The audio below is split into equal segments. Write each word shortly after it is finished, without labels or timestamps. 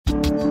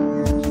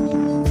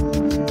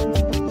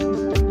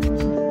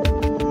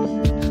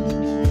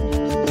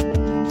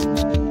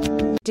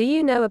Do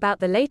you know about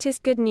the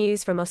latest good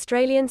news from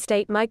Australian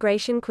state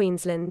Migration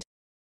Queensland?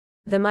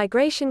 The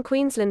Migration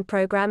Queensland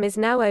program is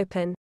now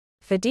open.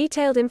 For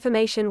detailed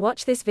information,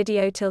 watch this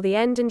video till the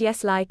end, and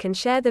yes, like and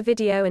share the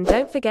video, and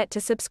don't forget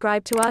to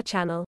subscribe to our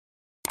channel.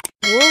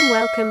 Warm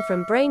welcome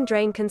from Brain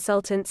Drain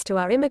Consultants to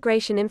our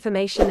immigration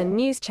information and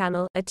news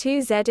channel,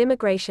 A2Z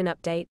Immigration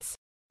Updates.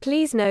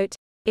 Please note,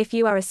 if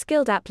you are a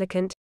skilled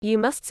applicant, you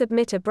must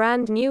submit a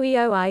brand new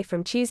EOI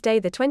from Tuesday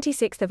the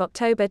 26th of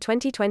October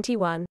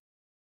 2021.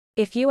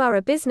 If you are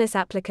a business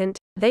applicant,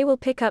 they will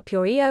pick up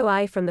your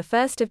EOI from the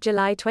 1st of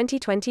July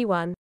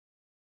 2021.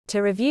 To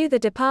review the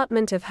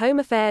Department of Home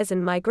Affairs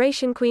and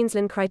Migration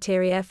Queensland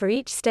criteria for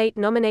each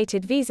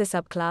state-nominated visa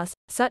subclass,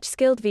 such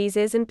skilled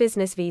visas and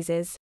business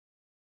visas.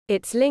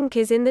 Its link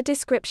is in the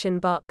description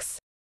box.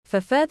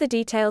 For further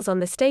details on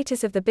the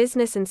status of the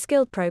business and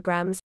skilled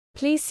programs,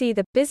 please see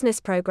the Business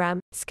Program,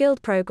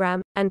 Skilled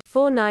Program, and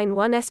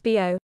 491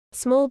 SBO,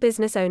 Small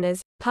Business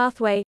Owners,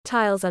 Pathway,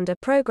 tiles under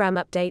Program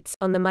Updates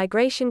on the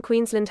Migration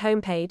Queensland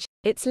homepage.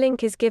 Its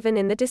link is given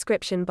in the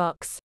description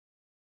box.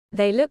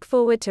 They look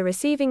forward to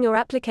receiving your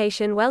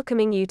application,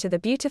 welcoming you to the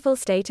beautiful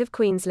state of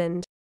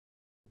Queensland.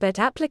 But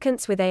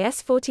applicants with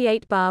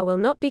AS48 bar will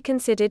not be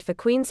considered for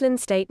Queensland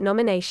state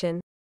nomination.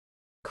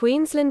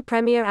 Queensland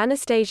Premier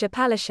Anastasia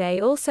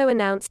Palaszczuk also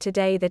announced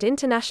today that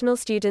international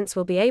students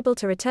will be able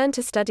to return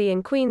to study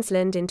in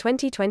Queensland in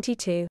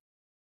 2022.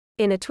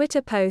 In a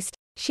Twitter post,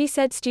 she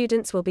said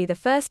students will be the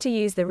first to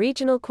use the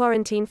regional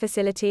quarantine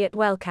facility at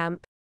Wellcamp.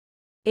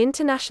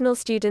 International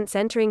students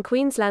entering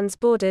Queensland's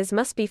borders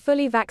must be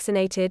fully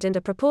vaccinated, and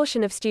a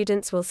proportion of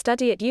students will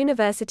study at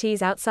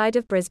universities outside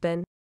of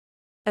Brisbane.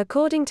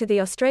 According to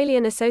the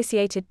Australian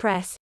Associated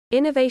Press,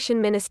 Innovation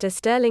Minister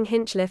Sterling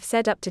Hinchliffe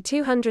said up to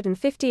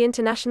 250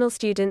 international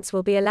students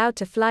will be allowed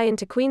to fly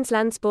into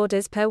Queensland's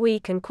borders per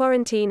week and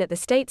quarantine at the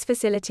state's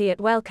facility at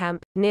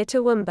Wellcamp, near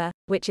Toowoomba,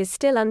 which is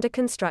still under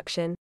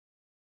construction.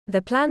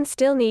 The plan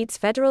still needs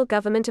federal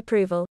government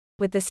approval,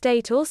 with the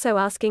state also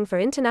asking for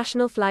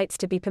international flights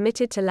to be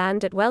permitted to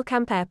land at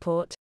Wellcamp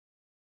Airport.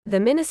 The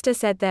minister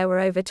said there were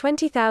over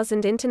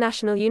 20,000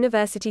 international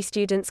university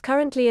students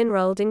currently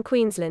enrolled in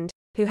Queensland,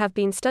 who have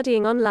been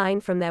studying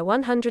online from their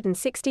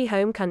 160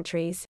 home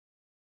countries.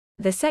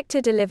 The sector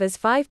delivers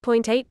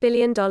 $5.8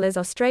 billion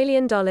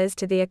Australian dollars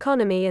to the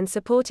economy and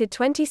supported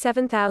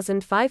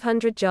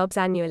 27,500 jobs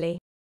annually.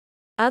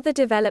 Other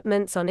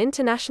developments on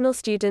international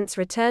students'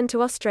 return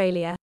to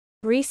Australia.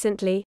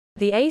 Recently,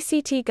 the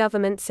ACT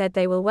government said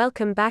they will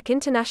welcome back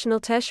international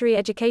tertiary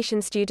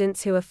education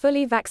students who are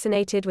fully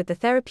vaccinated with the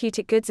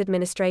Therapeutic Goods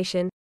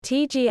Administration,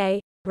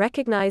 TGA,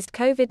 recognized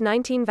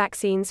COVID-19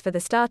 vaccines for the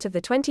start of the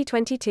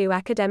 2022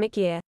 academic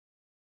year.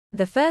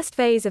 The first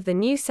phase of the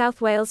New South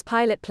Wales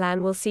pilot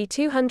plan will see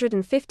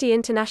 250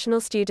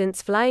 international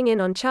students flying in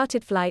on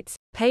chartered flights,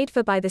 paid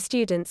for by the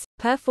students,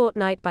 per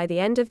fortnight by the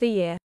end of the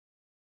year.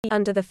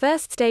 Under the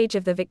first stage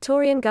of the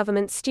Victorian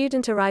Government's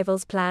Student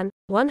Arrivals Plan,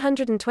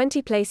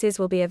 120 places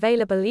will be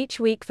available each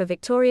week for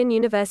Victorian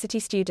university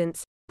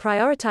students,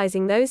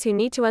 prioritising those who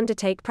need to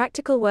undertake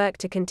practical work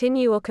to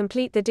continue or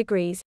complete the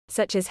degrees,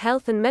 such as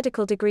health and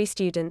medical degree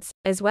students,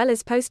 as well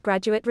as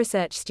postgraduate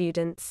research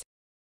students.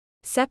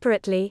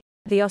 Separately,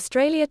 the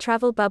Australia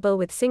travel bubble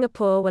with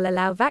Singapore will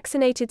allow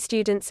vaccinated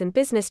students and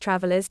business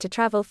travellers to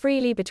travel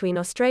freely between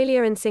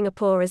Australia and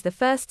Singapore as the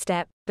first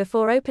step,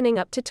 before opening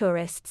up to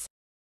tourists.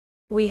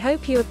 We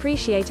hope you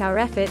appreciate our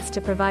efforts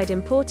to provide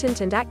important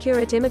and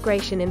accurate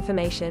immigration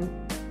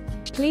information.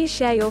 Please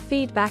share your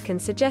feedback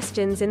and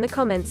suggestions in the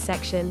comments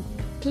section.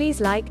 Please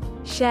like,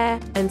 share,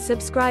 and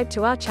subscribe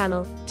to our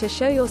channel to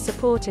show your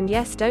support, and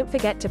yes, don't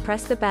forget to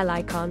press the bell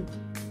icon.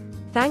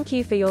 Thank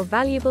you for your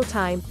valuable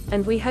time,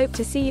 and we hope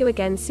to see you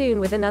again soon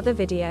with another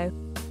video.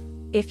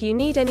 If you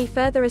need any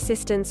further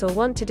assistance or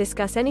want to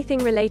discuss anything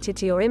related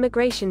to your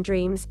immigration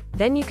dreams,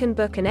 then you can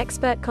book an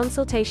expert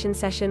consultation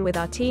session with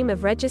our team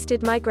of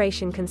registered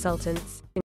migration consultants.